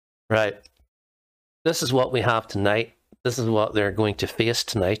Right. This is what we have tonight. This is what they're going to face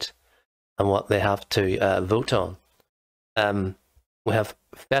tonight, and what they have to vote on. We have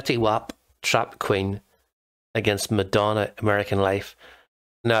Fetty Wap, Trap Queen, against Madonna, American Life.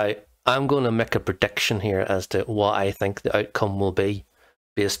 Now, I'm going to make a prediction here as to what I think the outcome will be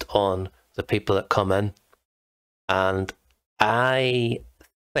based on the people that come in. And I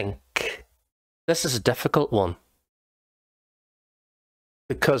think this is a difficult one,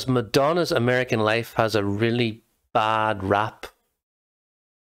 because Madonna's American Life has a really bad rap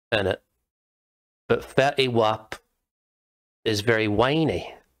in it. But Fetty Wap is very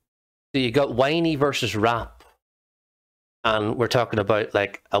whiny. So you got whiny versus rap. And we're talking about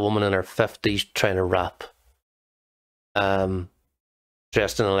like a woman in her 50s trying to rap.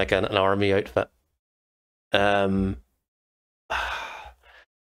 Dressed in like an army outfit.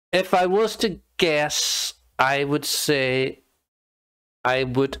 If I was to guess, I would say I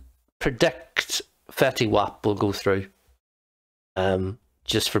would predict Fetty Wap will go through.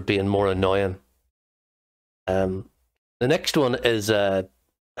 Just for being more annoying. The next one is I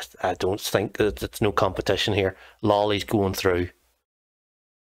don't think it's no competition here. Lolly's going through.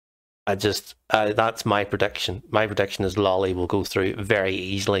 That's my prediction. My prediction is Lolly will go through very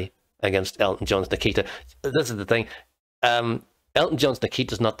easily against Elton John's Nikita. This is the thing. Elton John's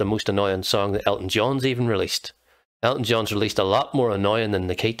Nikita is not the most annoying song that Elton John's even released. Elton John's released a lot more annoying than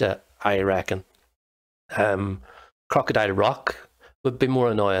Nikita, I reckon. Crocodile Rock would be more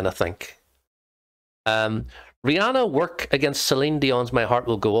annoying, I think. Rihanna work against Celine Dion's My Heart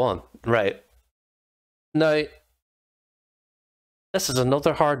Will Go On. Right. Now, this is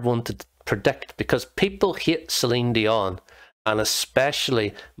another hard one to predict, because people hate Celine Dion, and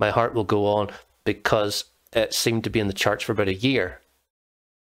especially My Heart Will Go On, because it seemed to be in the charts for about a year.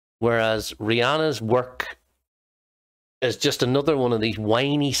 Whereas Rihanna's work is just another one of these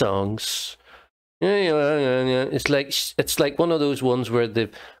whiny songs. It's like one of those ones where they've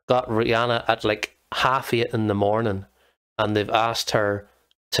got Rihanna at like 8:30 in the morning, and they've asked her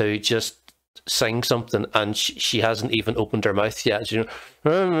to just sing something, and she hasn't even opened her mouth yet. She, like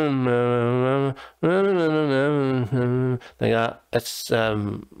that. It's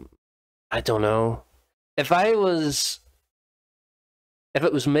I don't know. If it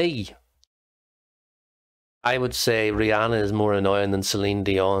was me, I would say Rihanna is more annoying than Celine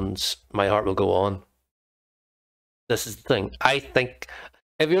Dion's My Heart Will Go On. This is the thing. I think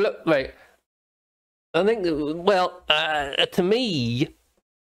if you look like, I think, well, to me,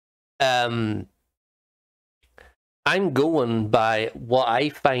 I'm going by what I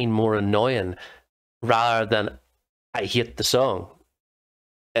find more annoying rather than I hate the song.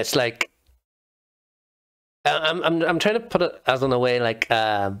 It's like, I'm trying to put it as in a way like,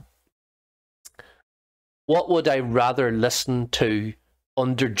 what would I rather listen to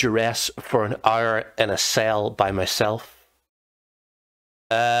under duress for an hour in a cell by myself?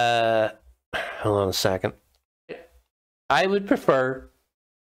 Hold on a second. I would prefer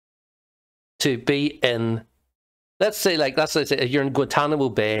to be in, let's say you're in Guantanamo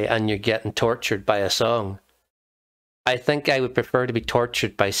Bay and you're getting tortured by a song. I think I would prefer to be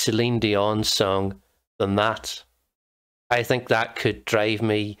tortured by Celine Dion's song than that. I think that could drive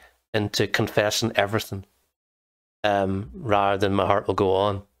me into confessing everything, rather than My Heart Will Go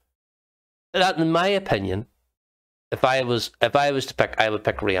On. That, in my opinion, if I was to pick, I would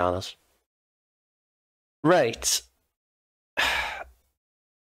pick Rihanna's. Right.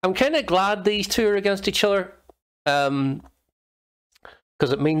 I'm kind of glad these two are against each other, because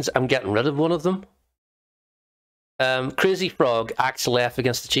it means I'm getting rid of one of them. Crazy Frog, Axel F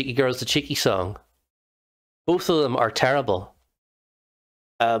against the Cheeky Girls, the Cheeky song. Both of them are terrible.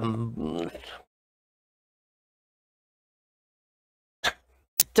 I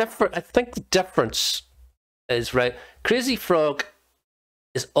think the difference is, right, Crazy Frog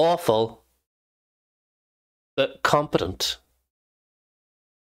is awful but competent,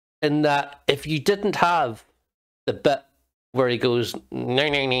 in that if you didn't have the bit where he goes out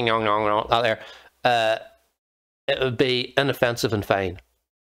there, it would be inoffensive and fine.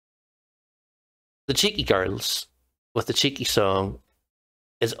 The Cheeky Girls with the Cheeky song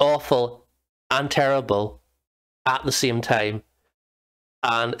is awful and terrible at the same time,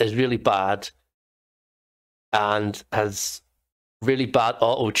 and is really bad, and has really bad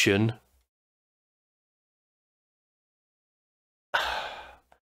auto-tune.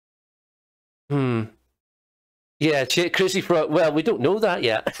 Yeah, Crazy Frog. Well, we don't know that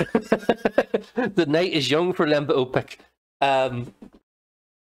yet. The night is young for Limba Opic.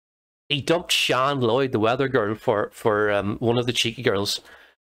 He dumped Shan Lloyd, the weather girl, for one of the Cheeky Girls.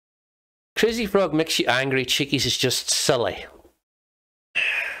 Crazy Frog makes you angry. Cheeky's is just silly.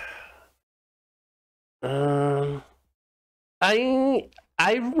 Um, I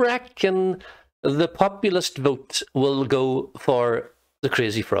reckon the populist vote will go for the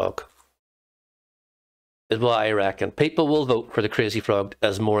Crazy Frog. Is what I reckon. People will vote for the Crazy Frog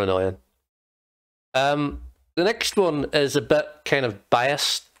as more annoying. The next one is a bit kind of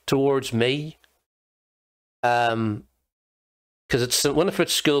biased towards me. Because it's St.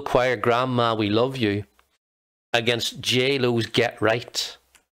 Winifred's School Choir, Grandma, We Love You, against J-Lo's Get Right.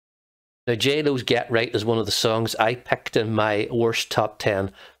 Now, J-Lo's Get Right is one of the songs I picked in my worst top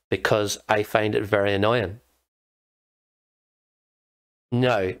 10 because I find it very annoying.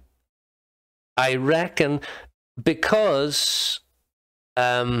 Now, I reckon because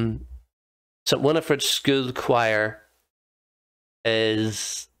St. Winifred's School Choir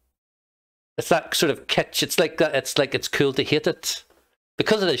is... It's that sort of kitsch. It's like that. It's like it's cool to hate it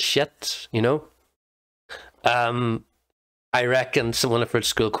because it is shit, you know. I reckon St. Winifred's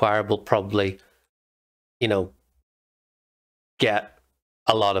School Choir will probably, you know, get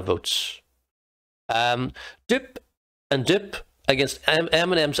a lot of votes. Dupe and Dupe against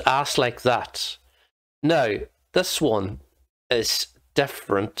Eminem's Ass Like That. Now, this one is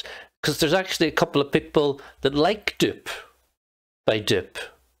different because there's actually a couple of people that like Dupe by Dupe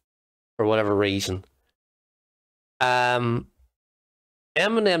for whatever reason. Eminem's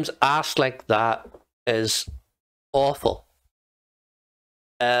Ass Like That is awful.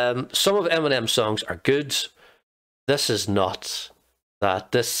 Some of Eminem's songs are good. This is not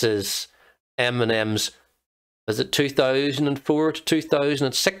that. This is Eminem's, is it 2004 to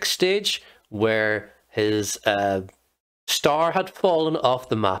 2006 stage, where his star had fallen off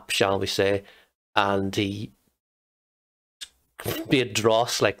the map, shall we say, and he made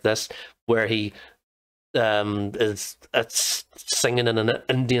dross like this, where he is singing in an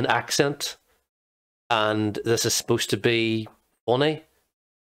Indian accent, and this is supposed to be funny,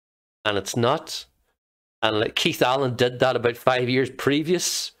 and it's not. And like Keith Allen did that about 5 years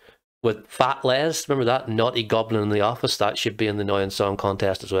previous with Fat Les. Remember that? Naughty Goblin in the Office. That should be in the Annoying Song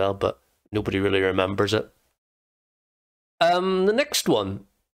contest as well, but nobody really remembers it. The next one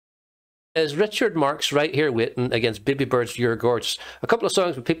is Richard Marx Right Here Waiting against Baby Bird's You're Gorgeous. A couple of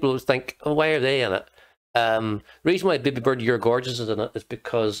songs where people would think, oh, why are they in it? Reason why Baby Bird You're Gorgeous is in it is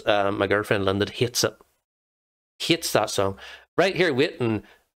because my girlfriend Linda hates it. Hates that song. Right Here Waiting,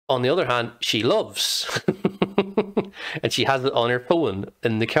 on the other hand, she loves. And she has it on her phone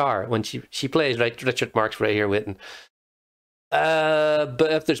in the car when she plays Richard Marx Right Here Waiting. But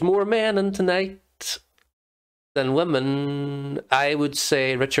if there's more men in tonight than women, I would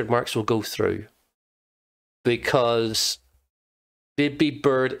say Richard Marx will go through. Because Baby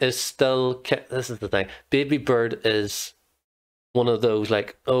Bird is still... This is the thing. Baby Bird is one of those,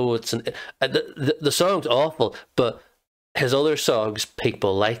 like, oh, it's an... The song's awful, but his other songs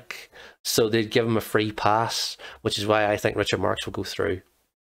people like, so they'd give him a free pass, which is why I think Richard Marx will go through.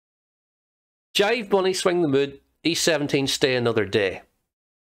 Jive Bunny, Swing the Mood, E17, Stay Another Day.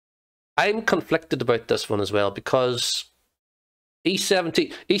 I'm conflicted about this one as well, because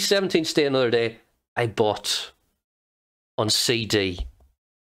E17, Stay Another Day, I bought on CD.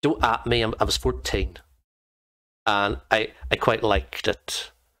 Don't at me, I was 14. And I quite liked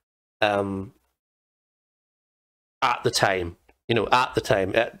it. At the time, you know, at the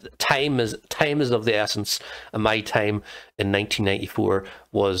time, time is of the essence. And my time in 1994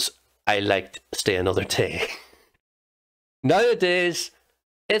 was I liked Stay Another Day. Nowadays,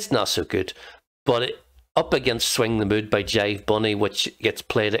 it's not so good, but up against Swing the Mood by Jive Bunny, which gets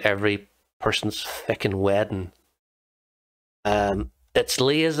played at every person's fucking wedding. It's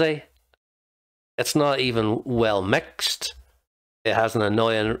lazy. It's not even well mixed. It has an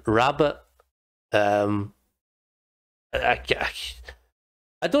annoying rabbit. I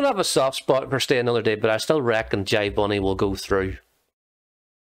don't have a soft spot for Stay Another Day, but I still reckon Jive Bunny will go through.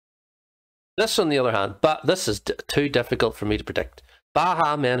 This, on the other hand, but this is too difficult for me to predict.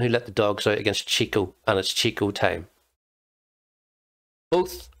 Baha Men Who Let the Dogs Out against Chico, and it's Chico time.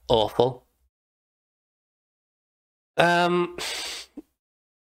 Both awful.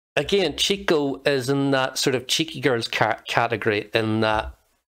 Again, Chico is in that sort of cheeky girls category, in that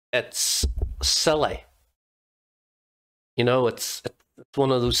it's silly. You know, it's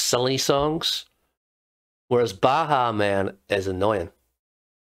one of those silly songs. Whereas Baha Men is annoying.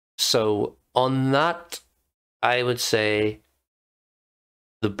 So on that, I would say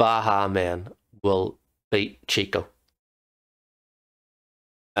the Baha Men will beat Chico.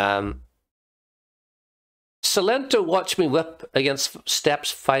 Salento, Watch Me Whip against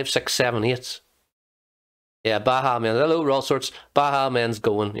Steps 5, 6, 7, 8. Yeah, Baha Men. Hello, all sorts. Baha Men's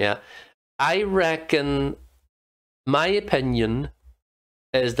going, yeah. I reckon, my opinion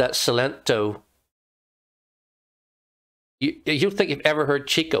is that Salento You don't think you've ever heard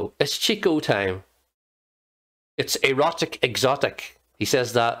Chico? It's Chico time. It's erotic, exotic. He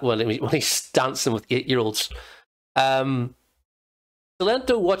says that when he's dancing with 8-year-olds. Salento,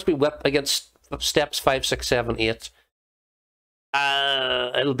 Watch Me Whip against steps 5, 6, 7, 8.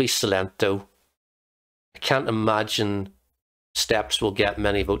 It'll be Salento. I can't imagine steps will get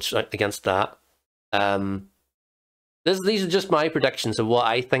many votes against that. These are just my predictions of what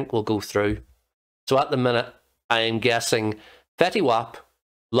I think will go through. So at the minute, I'm guessing Fetty Wap,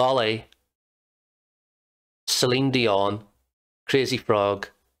 Lolly, Celine Dion, Crazy Frog,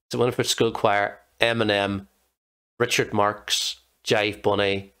 The Winifred School Choir, Eminem, Richard Marx, Jive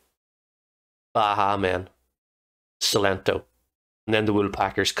Bunny, Baha Men, Salento, and then the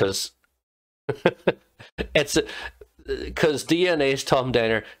Woolpackers, because DNA's Tom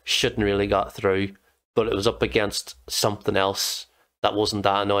Diner shouldn't really got through, but it was up against something else that wasn't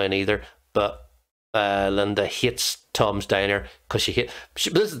that annoying either. But Linda hates Tom's Diner because but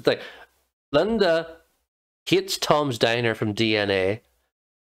this is the thing. Linda hates Tom's Diner from DNA,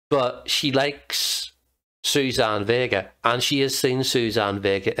 but she likes Suzanne Vega, and she has seen Suzanne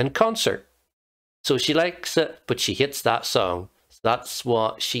Vega in concert. So she likes it, but she hates that song. So that's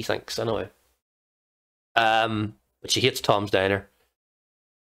what she thinks, anyway. But she hates Tom's Diner.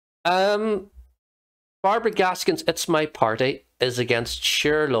 Barbara Gaskin's It's My Party is against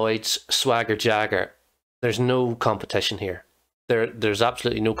Cher Lloyd's Swagger Jagger. There's no competition here. There's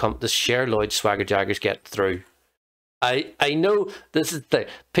absolutely no the Cher Lloyd Swagger Jaggers get through. I know this is the thing.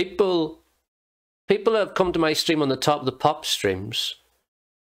 People have come to my stream on the Top of the Pop streams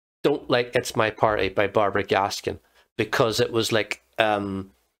don't like It's My Party by Barbara Gaskin because it was like no,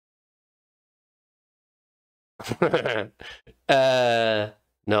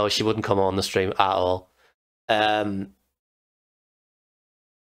 she wouldn't come on the stream at all.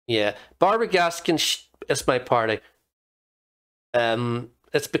 Yeah, Barbara Gaskin, It's My Party.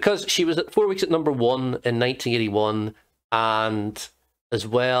 It's because she was at 4 weeks at number 1 in 1981, and as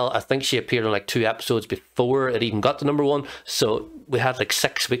well, I think she appeared on like 2 episodes before it even got to number 1. So we had like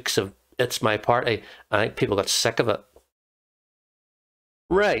 6 weeks of It's My Party. I think people got sick of it.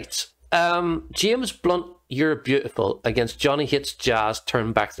 Right. James Blunt, You're Beautiful against Johnny Hates Jazz,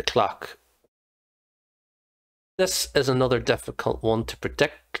 Turn Back the Clock. This is another difficult one to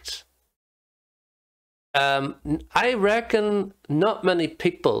predict. I reckon not many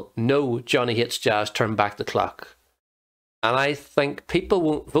people know Johnny Hates Jazz, Turn Back the Clock. And I think people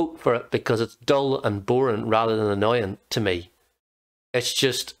won't vote for it because it's dull and boring rather than annoying to me.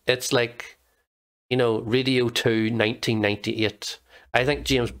 It's like, you know, Radio 2, 1998. I think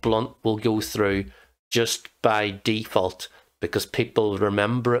James Blunt will go through just by default because people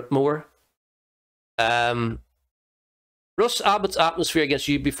remember it more. Russ Abbott's Atmosphere against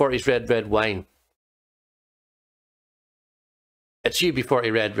UB40's Red Red Wine. It's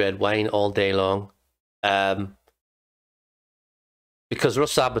UB40 Red Red Wine all day long. Because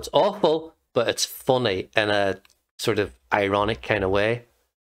Russ Abbott's awful, but it's funny in a sort of ironic kind of way.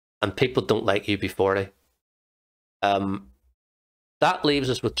 And people don't like UB40. That leaves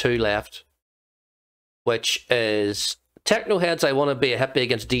us with 2 left, which is Technohead's I Want to Be a Hippie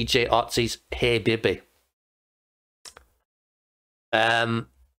against DJ Otzi's Hey Baby.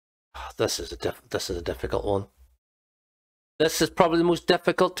 This is a difficult one. This is probably the most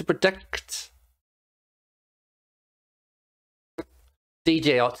difficult to predict.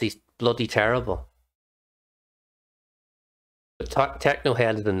 DJ Otzi's bloody terrible. But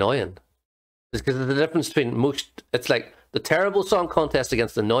Technohead is annoying. Because of the difference between most... It's like the terrible song contest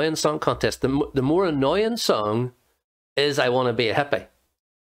against the annoying song contest. The more annoying song is I Want to Be a Hippie,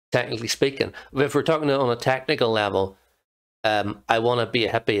 technically speaking. But if we're talking on a technical level, I Want to Be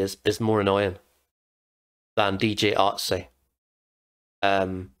a Hippie is more annoying than DJ Otzi.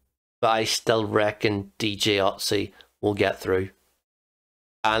 But I still reckon DJ Otzi will get through.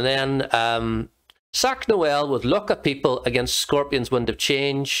 And then Sac Noel with Look at People against Scorpions Wind of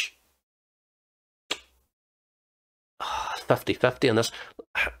Change. 50-50 on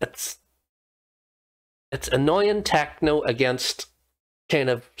this. It's annoying techno against kind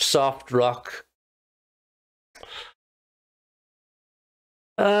of soft rock.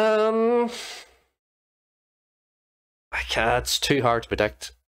 It's too hard to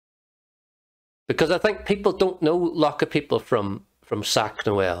predict. Because I think people don't know Lock of People from Sac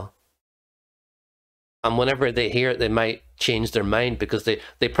Noel. And whenever they hear it, they might change their mind because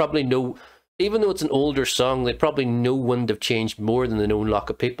they probably know, even though it's an older song, they probably know Wind of Change more than they know Lock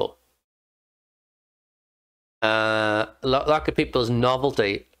of People. Lock of People's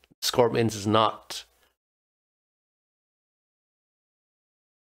novelty, Scorpions is not.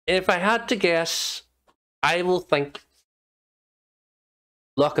 If I had to guess, I will think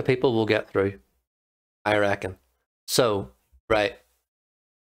lot of people will get through, I reckon. So, right,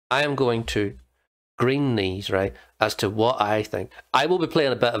 I am going to green these, right, as to what I think. I will be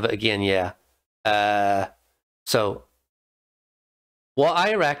playing a bit of it again, yeah. So, what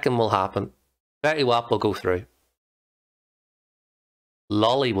I reckon will happen, Betty Wap will go through.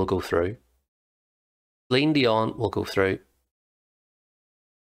 Lolly will go through. Celine Dion will go through.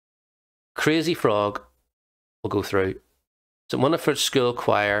 Crazy Frog will go through. St. Winifred's School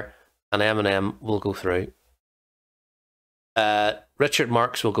Choir and Eminem will go through. Richard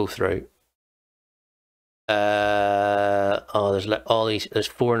Marx will go through. There's like all these. There's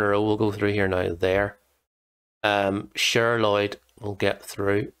 4 in a row. We'll go through here now. There. Cher Lloyd will get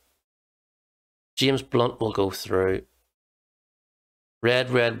through. James Blunt will go through.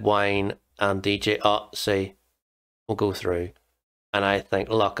 Red Wine and DJ Otzi will go through. And I think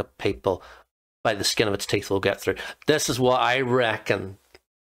a lot of people, by the skin of its teeth, will get through. This is what I reckon.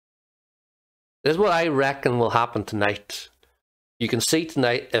 This is what I reckon will happen tonight. You can see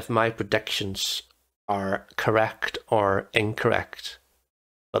tonight if my predictions are correct or incorrect.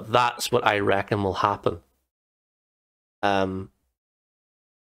 But that's what I reckon will happen. All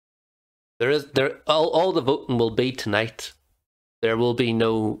the voting will be tonight. There will be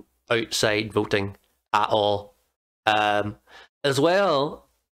no outside voting at all. As well,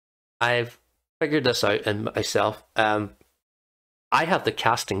 I've figured this out in myself. I have the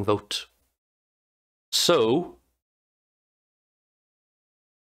casting vote. So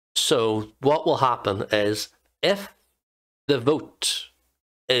what will happen is if the vote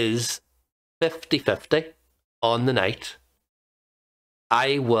is 50-50 on the night,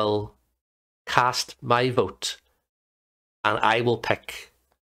 I will cast my vote and I will pick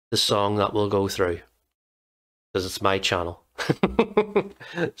the song that will go through because it's my channel.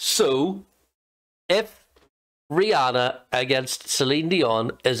 So if Rihanna against Celine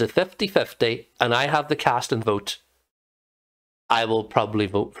Dion is a 50-50 and I have the cast and vote, I will probably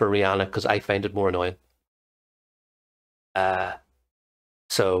vote for Rihanna because I find it more annoying.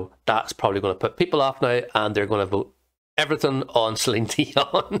 So that's probably going to put people off now and they're going to vote everything on Celine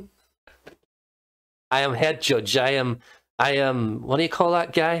Dion. I am head judge. I am, what do you call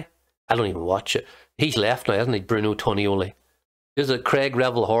that guy? I don't even watch it. He's left now, hasn't he? Bruno Tonioli. There's a Craig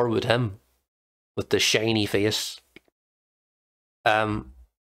Revel Horwood, him, with the shiny face. But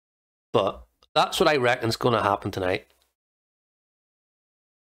that's what I reckon is going to happen tonight.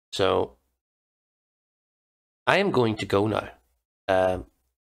 So I am going to go now.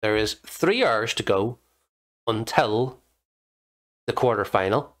 There is 3 hours to go until the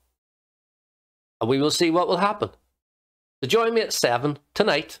quarterfinal. And we will see what will happen. So join me at 7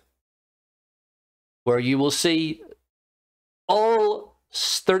 tonight, where you will see all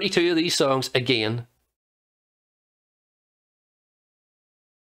 32 of these songs again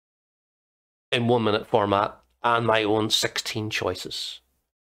in 1-minute format and my own 16 choices.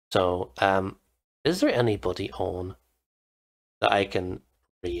 So, is there anybody on that I can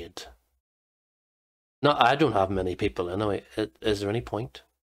read? No, I don't have many people anyway. Is there any point?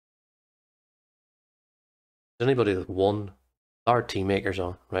 Is anybody with 1? Our team makers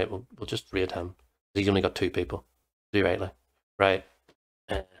on, right? We'll just raid him. He's only got 2 people. Do rightly, right?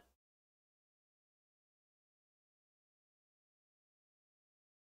 Right.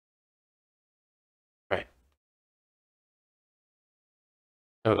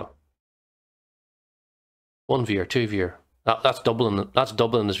 There we go. 1 viewer, 2 viewer. That's doubling. That's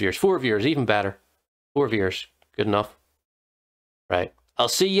doubling his viewers. 4 viewers, even better. 4 viewers, good enough. Right. I'll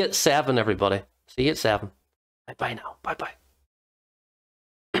see you at 7, everybody. See you at 7. Bye now. Bye.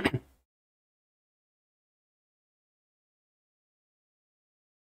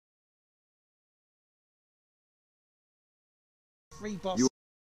 Free boss.